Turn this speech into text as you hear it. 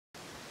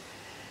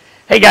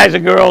Hey guys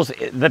and girls,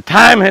 the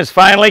time has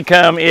finally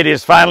come. It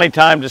is finally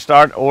time to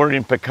start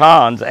ordering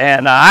pecans.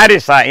 And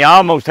I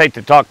almost hate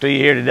to talk to you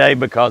here today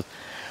because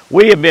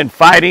we have been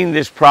fighting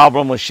this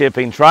problem with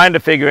shipping, trying to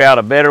figure out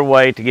a better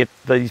way to get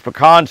these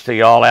pecans to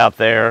y'all out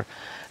there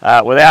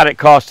without it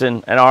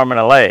costing an arm and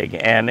a leg.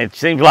 And it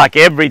seems like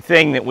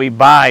everything that we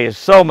buy is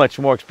so much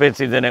more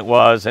expensive than it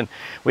was. And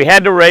we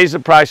had to raise the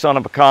price on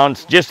the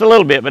pecans just a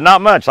little bit, but not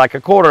much, like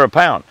a quarter a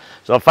pound.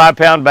 So a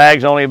 5-pound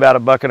bag's only about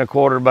 $1.25,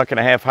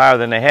 $1.50 higher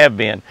than they have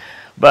been.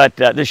 But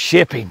the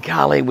shipping,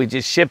 golly,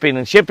 shipping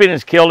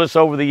has killed us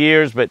over the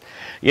years. But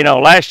you know,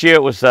 last year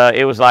it was like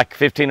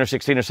 $15 or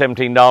 $16 or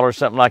 $17,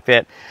 something like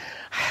that.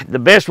 The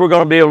best we're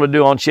going to be able to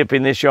do on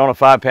shipping this year on a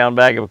 5-pound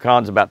bag of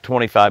pecans is about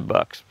 25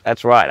 bucks.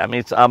 That's right. I mean,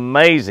 it's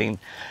amazing.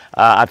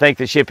 I think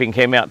the shipping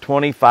came out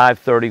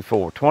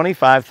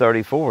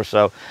 $25.34.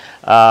 So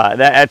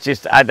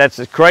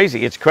that's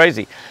crazy. It's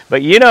crazy.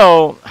 But you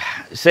know,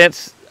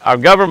 since our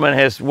government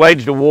has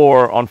waged a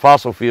war on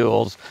fossil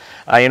fuels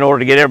in order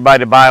to get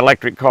everybody to buy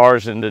electric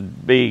cars and to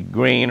be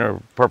green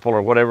or purple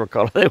or whatever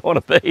color they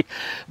want to be.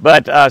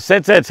 But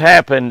since that's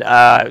happened,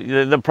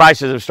 the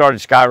prices have started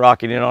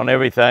skyrocketing on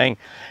everything.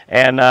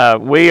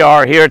 And we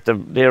are here at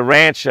the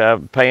ranch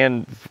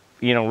paying,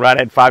 you know, right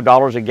at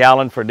 $5 a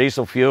gallon for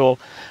diesel fuel.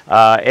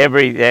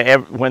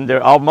 When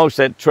they're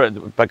almost at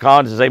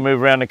pecans, as they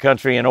move around the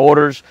country, and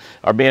orders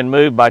are being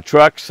moved by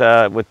trucks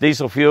with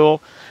diesel fuel.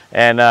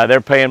 And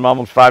they're paying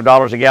almost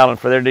 $5 a gallon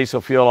for their diesel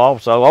fuel,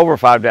 also over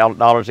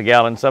 $5 a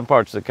gallon in some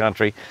parts of the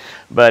country.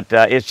 But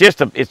it's just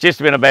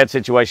been a bad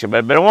situation.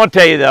 But I want to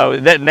tell you though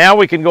that now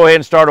we can go ahead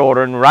and start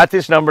ordering. Write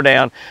this number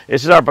down.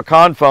 This is our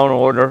pecan phone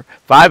order: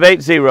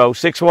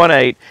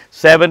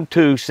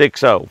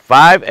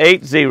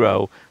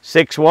 580-618-7260.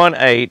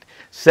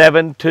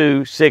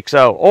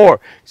 580-618-7260,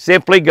 or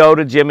simply go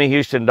to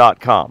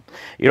jimmyhouston.com.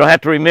 You don't have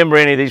to remember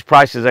any of these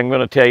prices I'm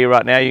going to tell you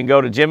right now. You can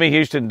go to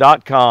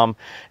jimmyhouston.com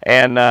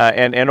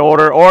and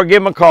order, or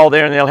give them a call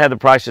there and they'll have the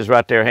prices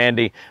right there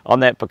handy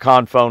on that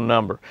pecan phone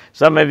number.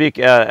 Some of you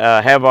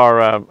have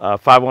our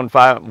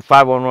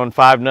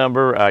 5115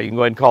 number. You can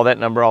go ahead and call that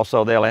number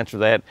also. They'll answer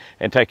that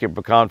and take your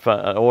pecan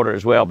order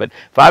as well. But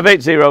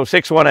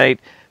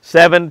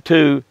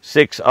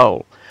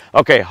 580-618-7260.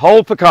 Okay,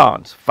 whole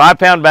pecans,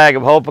 5-pound bag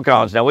of whole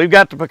pecans. Now we've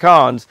got the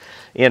pecans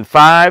in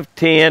 5,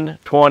 10,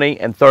 20,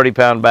 and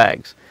 30-pound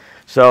bags.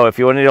 So if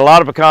you need a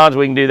lot of pecans,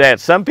 we can do that.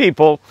 Some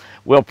people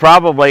will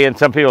probably, and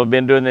some people have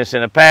been doing this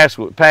in the past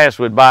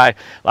would buy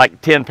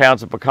like 10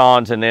 pounds of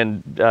pecans and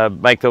then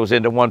make those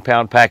into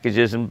 1-pound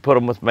packages and put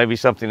them with maybe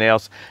something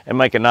else and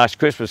make a nice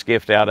Christmas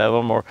gift out of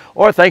them, or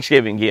a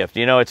Thanksgiving gift.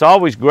 You know, it's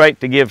always great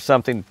to give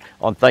something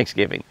on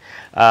Thanksgiving.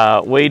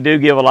 We do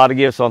give a lot of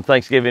gifts on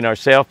Thanksgiving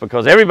ourselves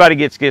because everybody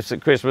gets gifts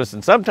at Christmas,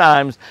 and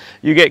sometimes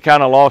you get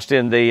kind of lost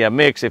in the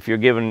mix if you're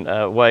giving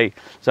away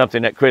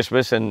something at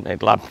Christmas, and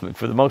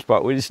for the most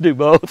part we just do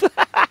both.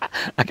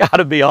 I got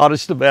to be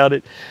honest about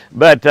it.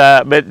 But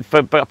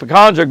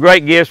pecans are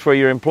great gifts for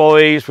your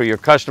employees, for your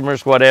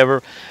customers,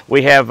 whatever.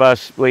 We have a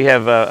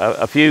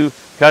few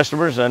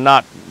customers, and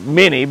not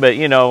many, but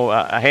you know,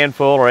 a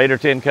handful or 8 or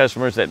 10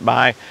 customers that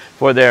buy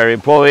for their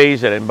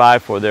employees and buy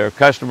for their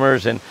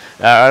customers, and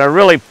are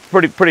really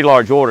pretty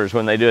large orders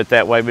when they do it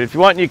that way. But if you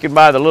want, you can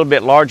buy the little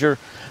bit larger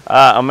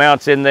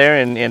amounts in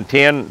there in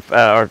 10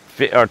 or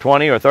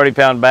 20 or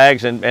 30-pound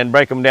bags and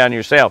break them down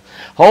yourself.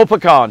 Whole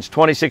pecans,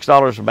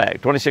 $26 a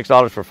bag,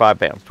 $26 for 5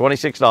 pounds,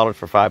 $26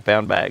 for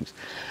 5-pound bags.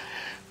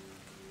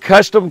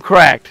 Custom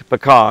cracked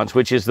pecans,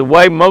 which is the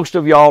way most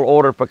of y'all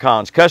order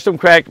pecans. Custom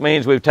cracked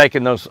means we've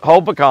taken those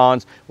whole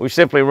pecans, we've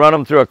simply run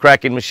them through a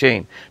cracking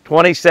machine.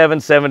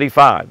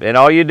 $27.75. And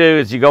all you do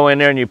is you go in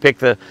there and you pick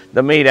the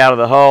meat out of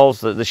the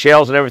hulls. The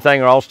shells and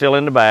everything are all still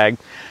in the bag.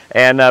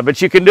 And but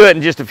you can do it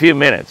in just a few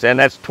minutes, and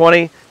that's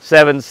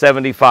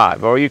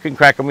 $27.75. Or you can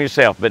crack them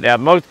yourself. But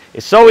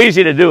it's so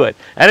easy to do it,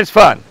 and it's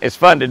fun. It's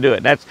fun to do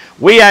it.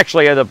 We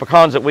actually are the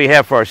pecans that we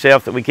have for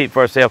ourselves, that we keep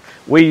for ourselves.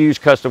 We use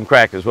custom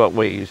cracked is what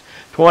we use.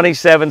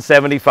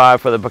 $27.75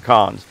 for the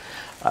pecans.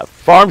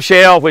 Farm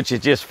shell, which is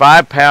just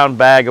 5-pound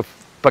bag of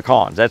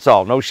pecans. That's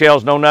all. No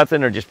shells, no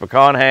nothing. They're just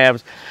pecan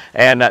halves,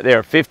 and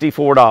they're $54.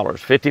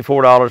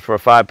 $54 for a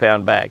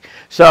 5-pound bag.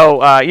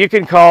 So you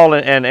can call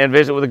and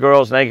visit with the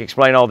girls, and they can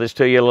explain all this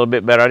to you a little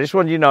bit better. I just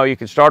wanted you to know you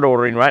can start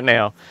ordering right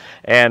now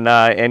and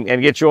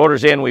get your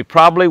orders in. We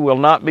probably will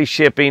not be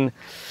shipping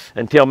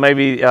until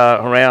maybe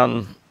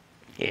around.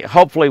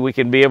 Hopefully we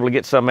can be able to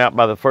get some out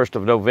by the 1st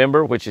of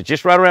November, which is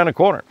just right around the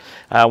corner.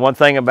 One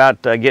thing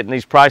about getting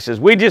these prices,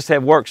 we just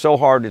have worked so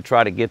hard to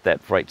try to get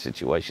that freight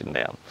situation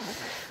down.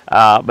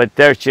 But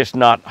there's just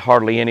not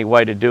hardly any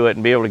way to do it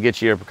and be able to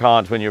get you your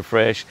pecans when you're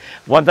fresh.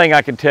 One thing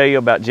I can tell you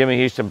about Jimmy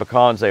Houston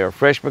pecans, they are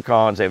fresh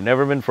pecans. They've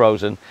never been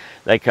frozen.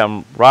 They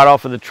come right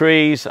off of the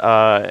trees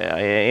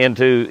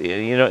into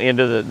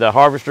the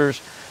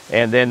harvesters,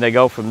 and then they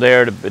go from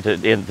there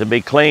to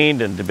be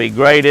cleaned and to be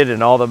graded,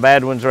 and all the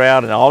bad ones are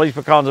out, and all these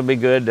pecans will be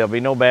good. There'll be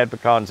no bad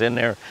pecans in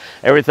there.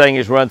 Everything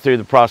is run through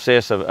the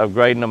process of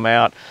grading them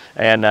out.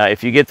 And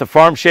if you get the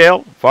farm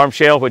shell,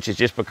 which is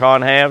just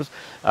pecan halves,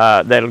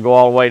 that'll go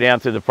all the way down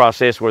through the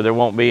process where there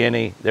won't be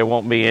any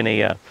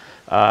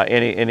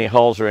any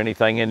hulls or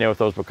anything in there with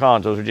those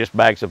pecans. Those are just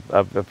bags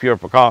of pure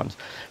pecans.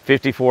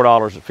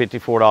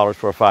 $54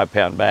 for a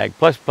 5-pound bag,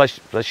 plus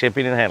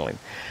shipping and handling.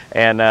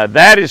 And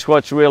that is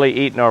what's really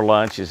eating our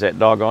lunch, is that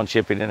doggone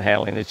shipping and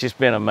handling. It's just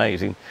been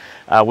amazing.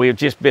 We've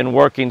just been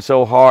working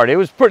so hard.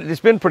 It's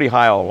been pretty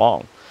high all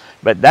along,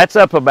 but that's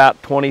up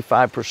about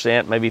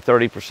 25%, maybe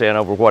 30%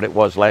 over what it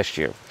was last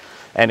year.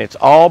 And it's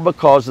all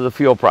because of the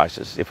fuel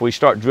prices. If we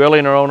start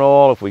drilling our own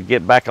oil, if we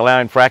get back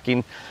allowing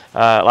fracking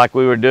like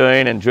we were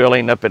doing, and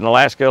drilling up in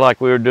Alaska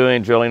like we were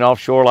doing, drilling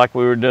offshore like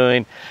we were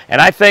doing,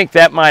 and I think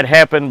that might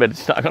happen, but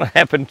it's not going to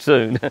happen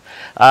soon.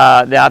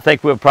 I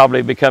think we'll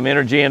probably become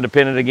energy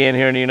independent again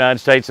here in the United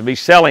States and be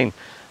selling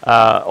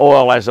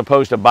oil as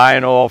opposed to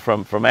buying oil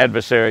from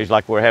adversaries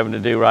like we're having to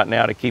do right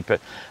now to keep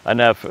it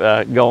enough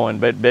going.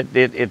 But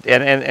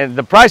and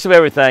the price of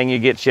everything, you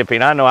get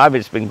shipping. I know I've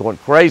just been going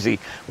crazy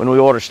when we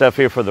order stuff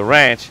here for the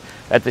ranch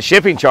at the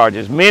shipping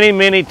charges.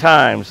 Many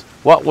times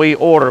what we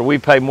order, we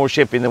pay more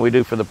shipping than we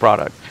do for the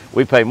product.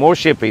 We pay more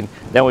shipping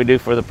than we do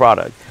for the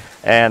product.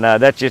 And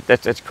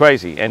that's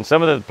crazy. And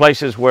some of the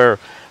places where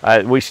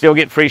we still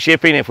get free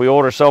shipping if we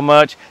order so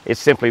much,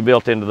 it's simply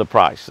built into the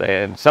price.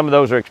 And some of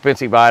those are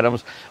expensive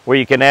items where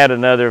you can add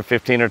another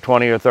 $15 or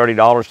 $20 or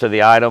 $30 to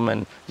the item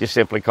and just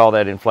simply call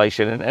that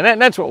inflation.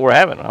 And that's what we're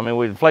having. I mean,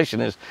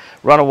 inflation has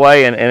run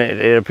away, and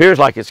it appears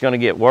like it's going to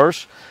get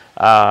worse.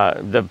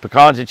 The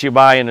pecans that you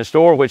buy in the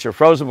store, which are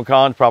frozen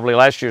pecans, probably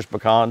last year's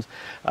pecans,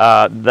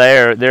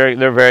 they're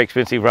very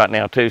expensive right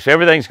now too. So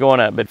everything's going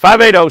up. But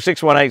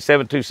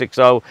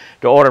 580-618-7260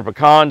 to order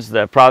pecans.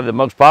 Probably the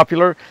most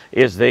popular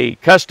is the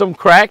custom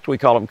cracked. We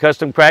call them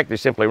custom cracked. They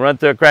simply run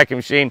through a cracking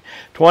machine.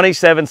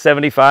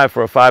 $27.75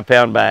 for a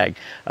 5-pound bag.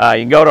 You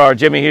can go to our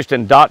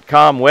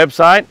JimmyHouston.com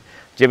website,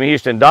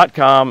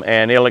 JimmyHouston.com,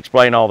 and it'll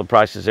explain all the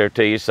prices there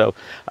to you. So,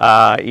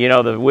 you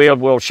know,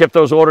 we'll ship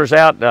those orders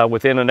out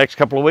within the next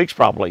couple of weeks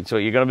probably. So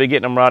you're going to be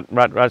getting them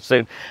right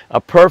soon. A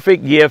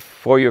perfect gift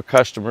for your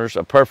customers,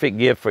 a perfect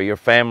gift for your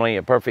family,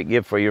 a perfect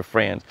gift for your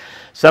friends.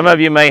 Some of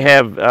you may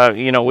have,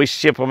 you know, we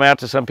ship them out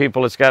to some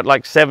people that's got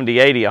like 70,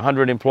 80,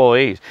 100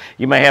 employees.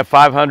 You may have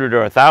 500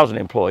 or 1,000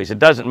 employees. It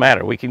doesn't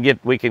matter. We can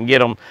get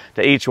them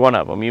to each one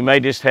of them. You may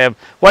just have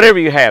whatever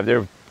you have.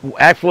 They're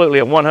absolutely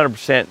a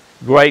 100%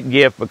 great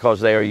gift because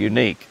they are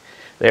unique.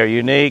 They're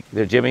unique.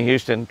 They're Jimmy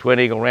Houston Twin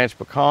Eagle Ranch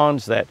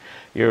pecans that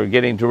you're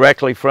getting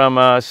directly from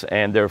us,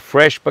 and they're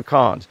fresh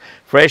pecans.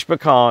 Fresh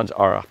pecans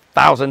are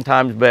 1,000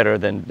 times better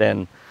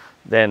than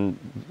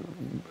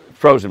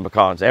frozen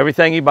pecans.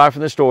 Everything you buy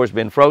from the store has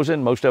been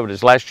frozen. Most of it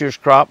is last year's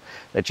crop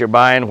that you're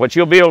buying. What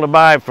you'll be able to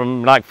buy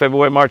from like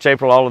February, March,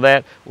 April, all of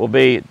that will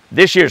be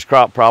this year's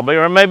crop probably,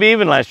 or maybe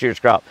even last year's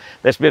crop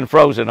that's been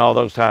frozen all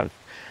those times.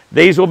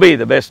 These will be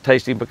the best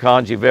tasting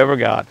pecans you've ever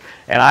got.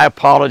 And I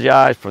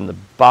apologize from the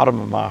bottom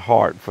of my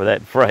heart for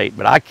that freight,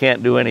 but I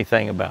can't do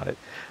anything about it.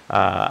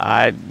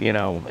 You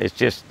know, it's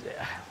just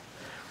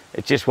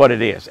what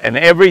it is. And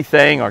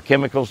everything are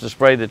chemicals to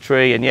spray the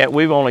tree, and yet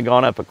we've only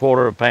gone up a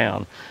quarter of a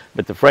pound,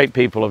 but the freight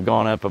people have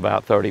gone up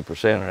about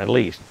 30%, or at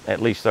least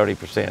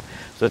 30%.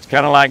 So it's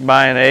kind of like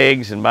buying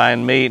eggs and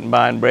buying meat and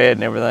buying bread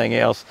and everything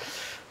else.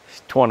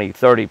 20,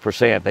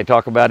 30%. They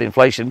talk about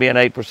inflation being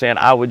 8%.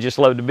 I would just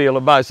love to be able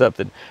to buy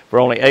something for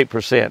only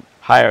 8%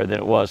 higher than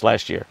it was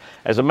last year.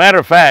 As a matter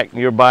of fact,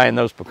 you're buying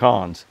those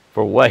pecans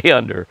for way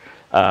under,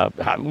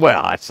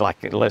 well, it's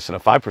like less than a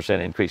 5%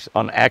 increase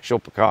on actual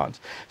pecans.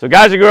 So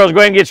guys and girls, go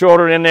ahead and get your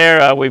order in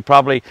there. We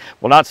probably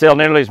will not sell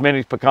nearly as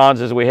many pecans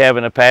as we have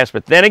in the past,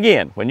 but then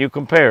again, when you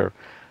compare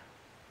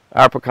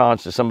our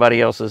pecans to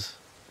somebody else's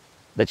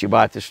that you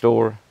buy at the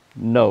store,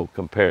 no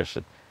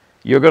comparison.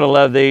 You're going to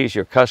love these,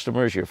 your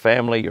customers, your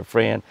family, your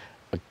friend.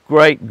 A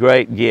great,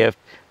 great gift,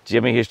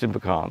 Jimmy Houston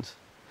pecans.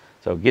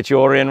 So get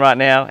your order in right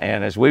now,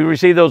 and as we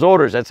receive those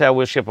orders, that's how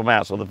we'll ship them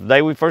out. So the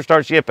day we first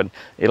start shipping,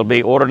 it'll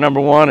be order number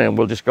 1, and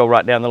we'll just go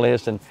right down the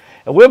list, and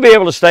we'll be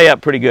able to stay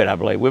up pretty good, I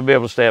believe. We'll be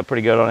able to stay up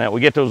pretty good on that.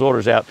 We get those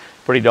orders out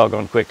pretty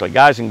doggone quickly.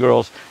 Guys and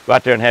girls, go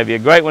out there and have you a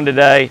great one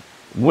today.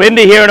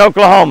 Windy here in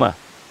Oklahoma.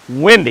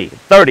 Windy,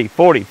 30,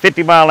 40,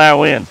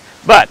 50-mile-an-hour winds,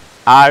 but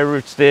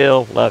I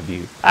still love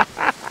you.